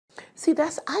See,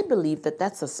 I believe that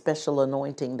that's a special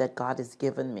anointing that God has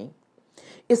given me.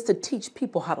 It's to teach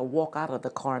people how to walk out of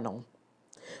the carnal.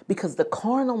 Because the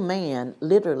carnal man,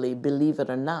 literally, believe it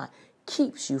or not,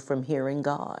 keeps you from hearing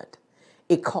God.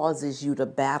 It causes you to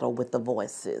battle with the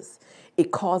voices.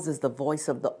 It causes the voice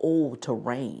of the old to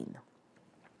reign.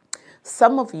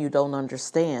 Some of you don't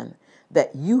understand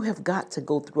that you have got to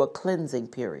go through a cleansing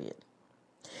period.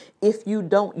 If you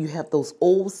don't, you have those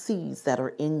old seeds that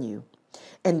are in you.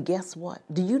 And guess what?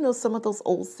 Do you know some of those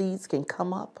old seeds can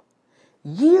come up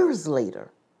years later?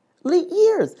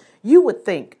 Years. You would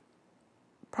think,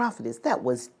 prophetess, that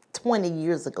was 20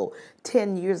 years ago,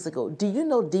 10 years ago. Do you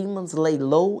know demons lay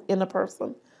low in a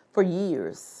person for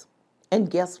years? And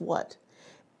guess what?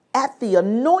 At the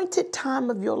anointed time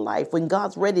of your life, when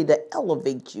God's ready to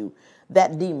elevate you,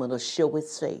 that demon will show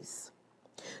its face.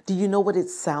 Do you know what it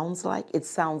sounds like? It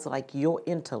sounds like your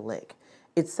intellect.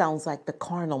 It sounds like the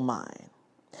carnal mind.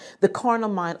 The carnal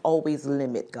mind always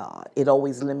limit God. It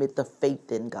always limit the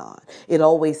faith in God. It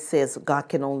always says God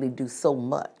can only do so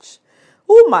much.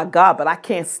 Oh my God, but I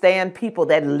can't stand people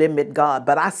that limit God.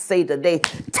 But I say today,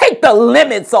 take the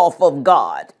limits off of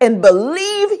God and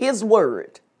believe his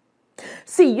word.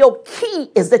 See, your key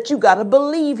is that you got to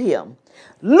believe him.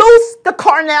 Loose the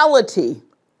carnality.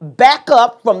 Back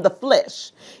up from the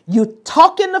flesh. You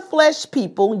talk in the flesh,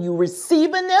 people. You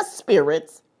receiving their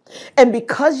spirits. And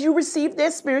because you receive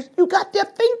their spirits, you got their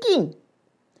thinking.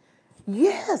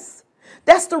 Yes.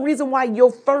 That's the reason why your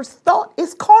first thought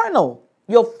is carnal.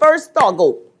 Your first thought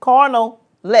go carnal,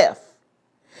 left.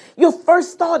 Your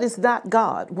first thought is not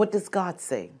God. What does God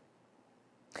say?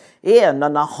 Yeah,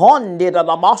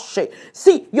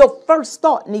 see, your first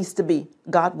thought needs to be,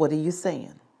 God, what are you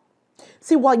saying?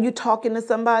 See, while you're talking to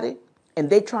somebody and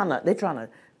they're trying to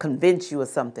convince you of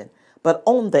something, but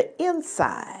on the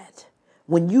inside,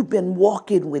 when you've been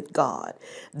walking with God,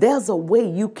 there's a way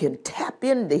you can tap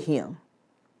into him.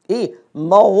 You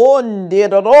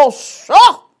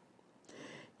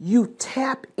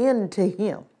tap into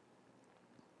him.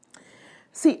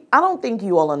 See, I don't think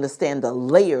you all understand the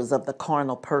layers of the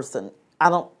carnal person. I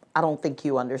don't think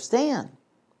you understand.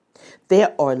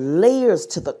 There are layers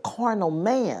to the carnal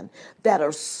man that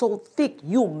are so thick,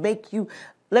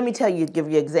 let me tell you,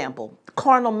 give you an example. The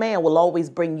carnal man will always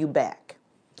bring you back.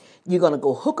 You're going to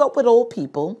go hook up with old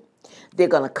people. They're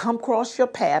going to come across your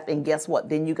path, and guess what?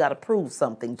 Then you got to prove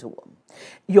something to them.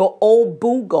 Your old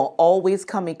boo going to always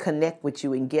come and connect with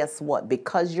you, and guess what?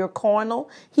 Because you're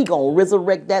carnal, he going to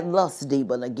resurrect that lust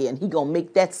demon again. He going to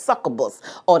make that succubus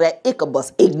or that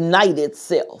Ichabus ignite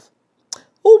itself.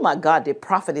 Oh my God, did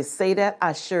prophetess say that?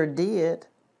 I sure did.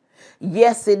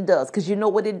 Yes, it does. Because you know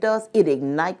what it does? It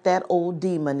ignites that old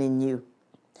demon in you.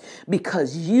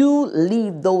 Because you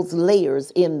leave those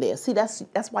layers in there. See, that's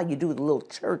why you do the little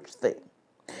church thing.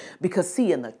 Because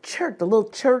see, in the church, the little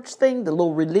church thing, the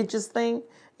little religious thing,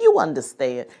 you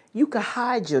understand. You could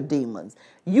hide your demons.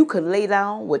 You could lay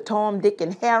down with Tom, Dick,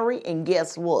 and Harry, and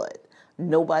guess what?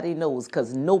 Nobody knows,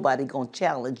 because nobody going to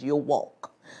challenge your walk.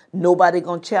 Nobody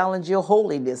going to challenge your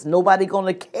holiness. Nobody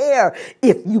going to care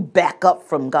if you back up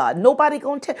from God. Nobody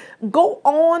going to go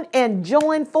on and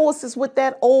join forces with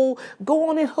that go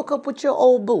on and hook up with your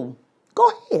old boo. Go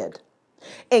ahead.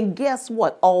 And guess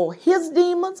what? All his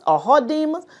demons or her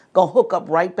demons going to hook up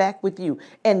right back with you.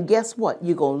 And guess what?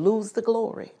 You're going to lose the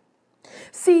glory.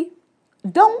 See,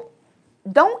 don't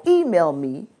email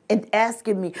me and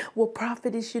asking me, well,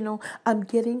 prophetess, I'm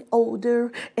getting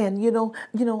older and,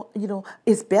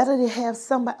 it's better to have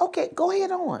somebody. Okay, go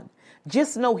ahead on.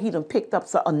 Just know he done picked up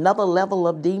another level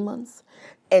of demons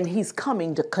and he's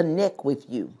coming to connect with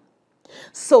you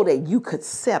so that you could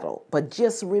settle. But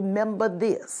just remember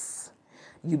this.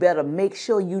 You better make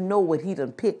sure you know what he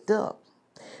done picked up,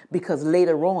 because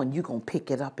later on you're going to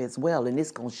pick it up as well and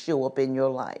it's going to show up in your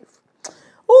life.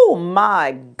 Oh,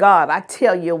 my God, I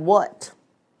tell you what.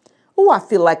 Oh, I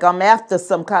feel like I'm after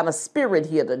some kind of spirit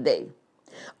here today.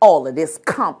 All of this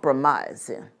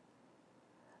compromising.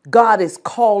 God is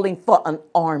calling for an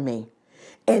army.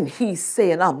 And he's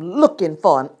saying, I'm looking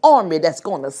for an army that's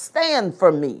going to stand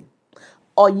for me.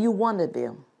 Are you one of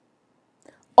them?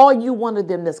 Are you one of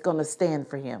them that's going to stand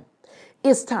for him?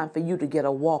 It's time for you to get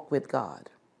a walk with God.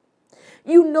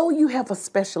 You know you have a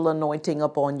special anointing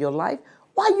upon your life.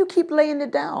 Why you keep laying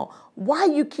it down? Why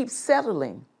you keep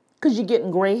settling? Because you're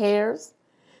getting gray hairs?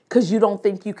 Because you don't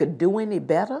think you could do any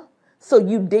better? So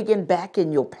you digging back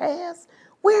in your past?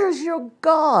 Where's your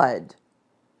God?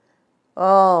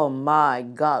 Oh my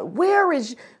God.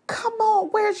 Come on,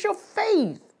 where's your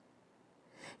faith?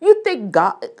 You think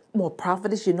God, well,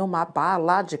 prophetess, my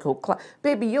biological clock.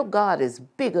 Baby, your God is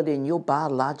bigger than your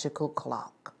biological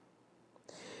clock.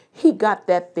 He got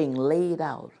that thing laid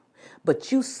out.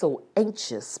 But you so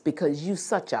anxious because you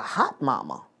such a hot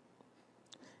mama.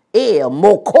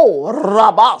 Moko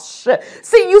rabash.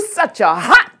 See, you such a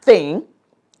hot thing,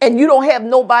 and you don't have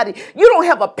nobody, you don't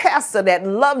have a pastor that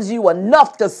loves you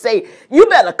enough to say, you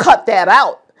better cut that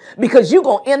out because you're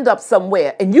going to end up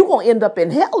somewhere, and you're going to end up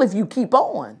in hell if you keep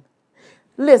on.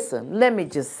 Listen, let me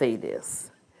just say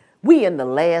this. We in the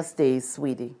last days,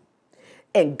 sweetie,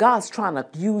 and God's trying to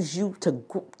use you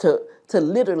to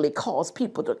literally cause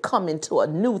people to come into a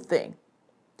new thing.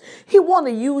 He want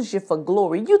to use you for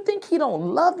glory. You think he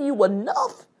don't love you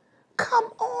enough? Come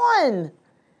on.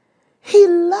 He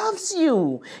loves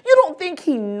you. You don't think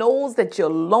he knows that you're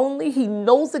lonely? He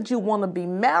knows that you want to be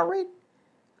married?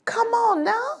 Come on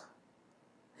now.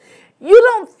 You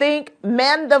don't think,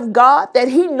 man of God, that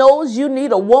he knows you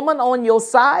need a woman on your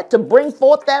side to bring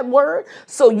forth that word?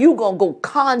 So you going to go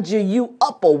conjure you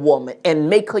up a woman and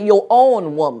make her your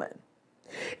own woman.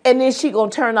 And then she going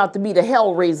to turn out to be the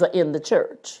hellraiser in the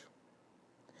church.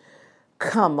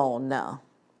 Come on now.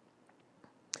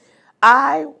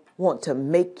 I want to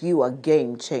make you a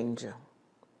game changer.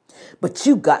 But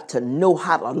you got to know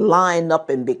how to line up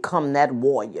and become that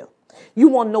warrior. You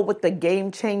want to know what the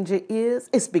game changer is?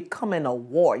 It's becoming a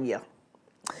warrior.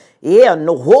 Yeah,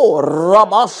 no,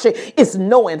 it's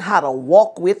knowing how to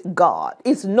walk with God.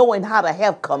 It's knowing how to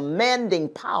have commanding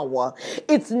power.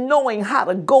 It's knowing how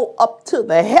to go up to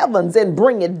the heavens and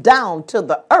bring it down to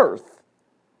the earth.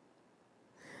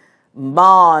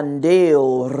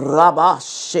 Mandel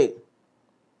Rabashe.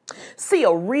 See,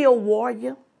 a real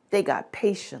warrior, they got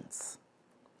patience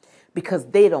because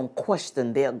they don't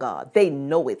question their God. They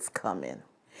know it's coming.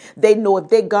 They know if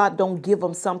their God don't give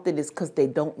them something, it's because they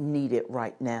don't need it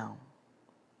right now.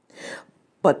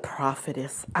 But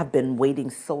prophetess, I've been waiting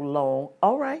so long.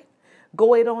 All right,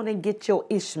 go ahead on and get your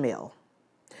Ishmael.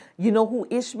 You know who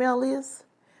Ishmael is?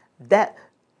 That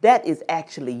is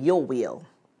actually your will.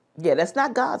 Yeah, that's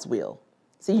not God's will.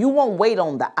 See, you won't wait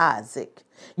on the Isaac.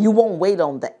 You won't wait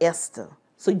on the Esther.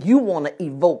 So you want to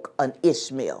evoke an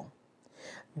Ishmael.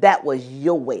 That was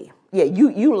your way. Yeah,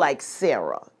 you like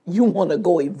Sarah. You want to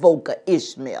go evoke an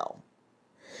Ishmael.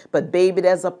 But baby,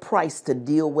 there's a price to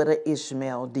deal with an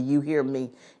Ishmael. Do you hear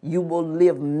me? You will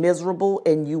live miserable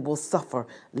and you will suffer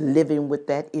living with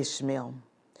that Ishmael.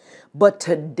 But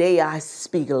today I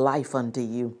speak life unto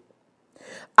you.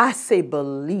 I say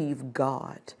believe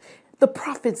God. The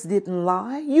prophets didn't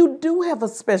lie. You do have a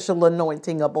special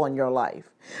anointing upon your life.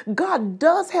 God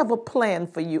does have a plan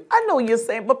for you. I know you're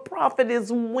saying, but prophet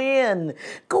is when?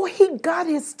 He got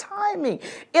his timing.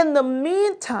 In the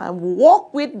meantime,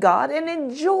 walk with God and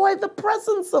enjoy the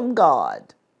presence of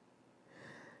God.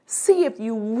 See if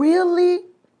you really...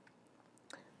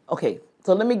 Okay,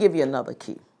 so let me give you another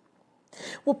key.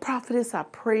 Well, prophetess, I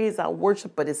praise, I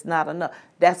worship, but it's not enough.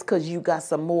 That's because you got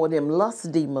some more of them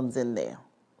lust demons in there.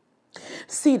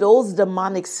 See, those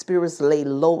demonic spirits lay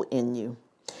low in you,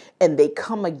 and they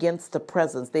come against the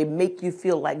presence. They make you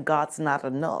feel like God's not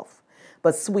enough.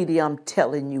 But sweetie, I'm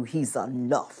telling you, he's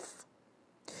enough.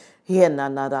 He's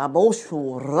enough.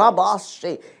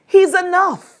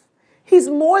 He's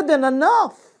more than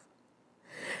enough.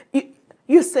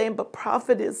 You're saying, but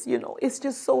prophetess, it's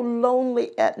just so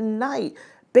lonely at night.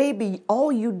 Baby,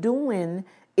 all you doing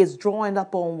is drawing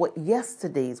up on what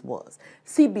yesterday's was.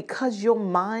 See, because your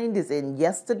mind is in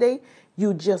yesterday,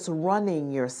 you just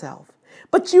running yourself.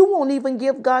 But you won't even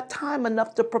give God time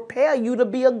enough to prepare you to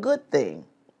be a good thing.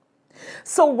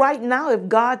 So right now, if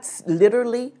God's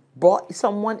literally brought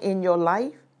someone in your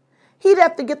life, he'd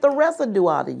have to get the residue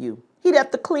out of you. He'd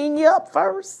have to clean you up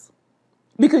first.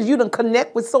 Because you done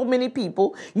connect with so many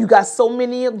people. You got so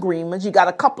many agreements. You got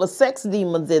a couple of sex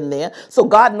demons in there. So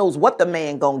God knows what the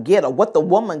man gonna get or what the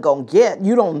woman gonna get.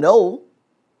 You don't know.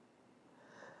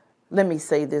 Let me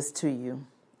say this to you.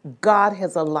 God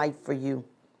has a life for you.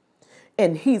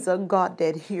 And he's a God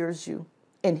that hears you.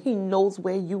 And he knows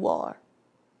where you are.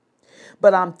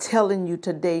 But I'm telling you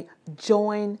today,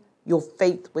 join your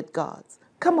faith with God's.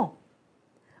 Come on.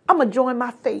 I'm going to join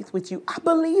my faith with you. I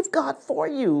believe God for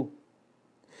you.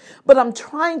 But I'm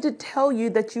trying to tell you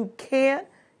that you can't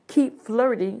keep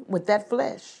flirting with that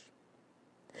flesh.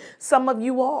 Some of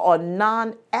you all are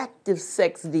non-active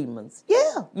sex demons.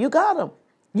 Yeah, you got them.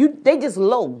 They just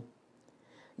low.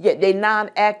 Yeah, they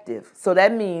non-active. So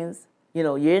that means,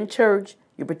 you're in church,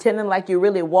 you're pretending like you're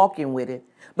really walking with it,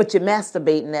 but you're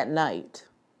masturbating at night.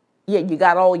 Yeah, you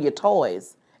got all your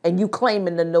toys, and you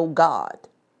claiming to know God.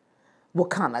 What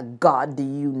kind of God do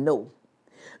you know?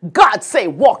 God say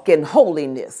walk in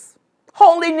holiness.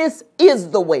 Holiness is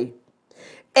the way.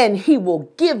 And he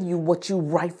will give you what you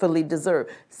rightfully deserve.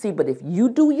 See, but if you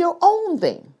do your own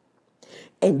thing,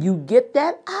 and you get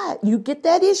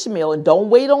that Ishmael, and don't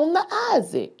wait on the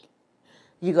Isaac,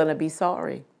 you're going to be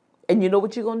sorry. And you know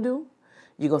what you're going to do?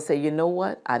 You're going to say, you know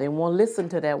what? I didn't want to listen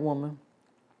to that woman.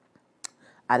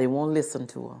 I didn't want to listen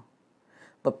to her.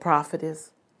 But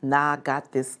prophetess, now I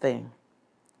got this thing.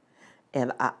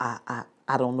 And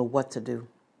I don't know what to do.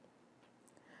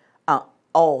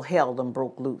 All hell done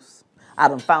broke loose. I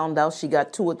done found out she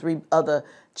got 2 or 3 other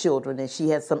children, and she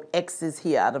had some exes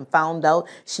here. I done found out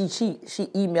she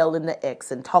emailing the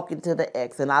ex and talking to the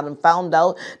ex, and I done found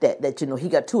out that he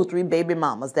got 2 or 3 baby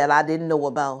mamas that I didn't know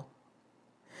about,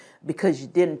 because you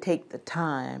didn't take the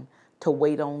time to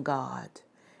wait on God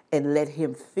and let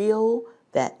him fill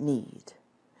that need.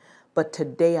 But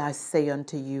today I say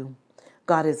unto you,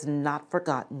 God has not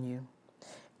forgotten you,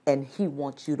 and he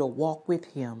wants you to walk with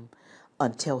him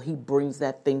until he brings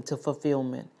that thing to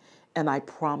fulfillment. And I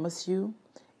promise you,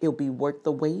 it'll be worth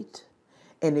the wait,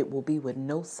 and it will be with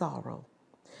no sorrow,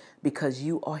 because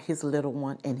you are his little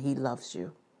one and he loves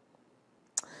you.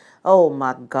 Oh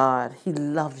my God, he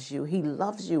loves you. He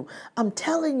loves you. I'm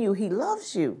telling you, he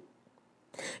loves you.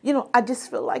 I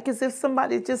just feel like as if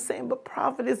somebody's just saying, but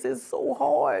prophetess, is so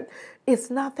hard.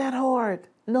 It's not that hard.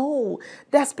 No,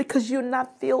 that's because you're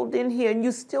not filled in here, and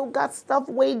you still got stuff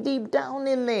way deep down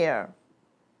in there.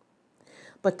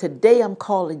 But today I'm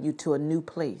calling you to a new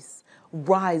place.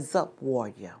 Rise up,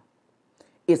 warrior.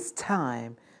 It's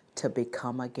time to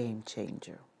become a game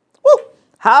changer. Woo!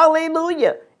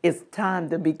 Hallelujah. It's time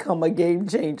to become a game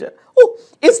changer. Ooh,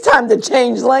 it's time to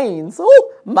change lanes.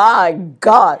 Oh my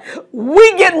God.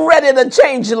 We getting ready to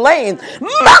change lanes.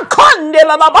 I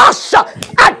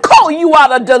call you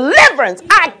out of deliverance.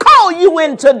 I call you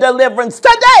into deliverance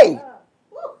today.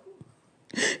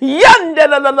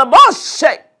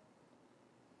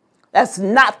 That's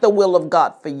not the will of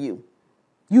God for you.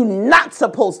 You're not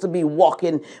supposed to be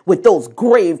walking with those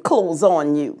grave clothes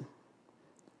on you.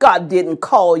 God didn't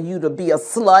call you to be a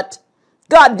slut.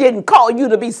 God didn't call you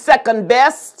to be second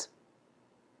best.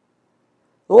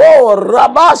 Oh,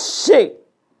 Rabashi.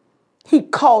 He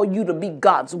called you to be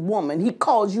God's woman. He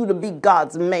calls you to be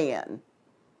God's man.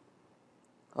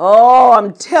 Oh,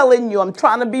 I'm telling you, I'm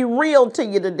trying to be real to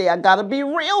you today. I got to be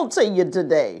real to you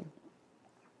today.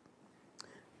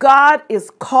 God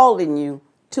is calling you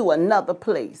to another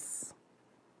place.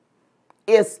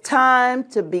 It's time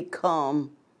to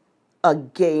become a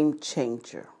game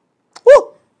changer.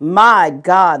 Woo! My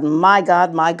God, my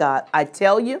God, my God. I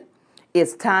tell you,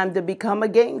 it's time to become a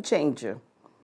game changer.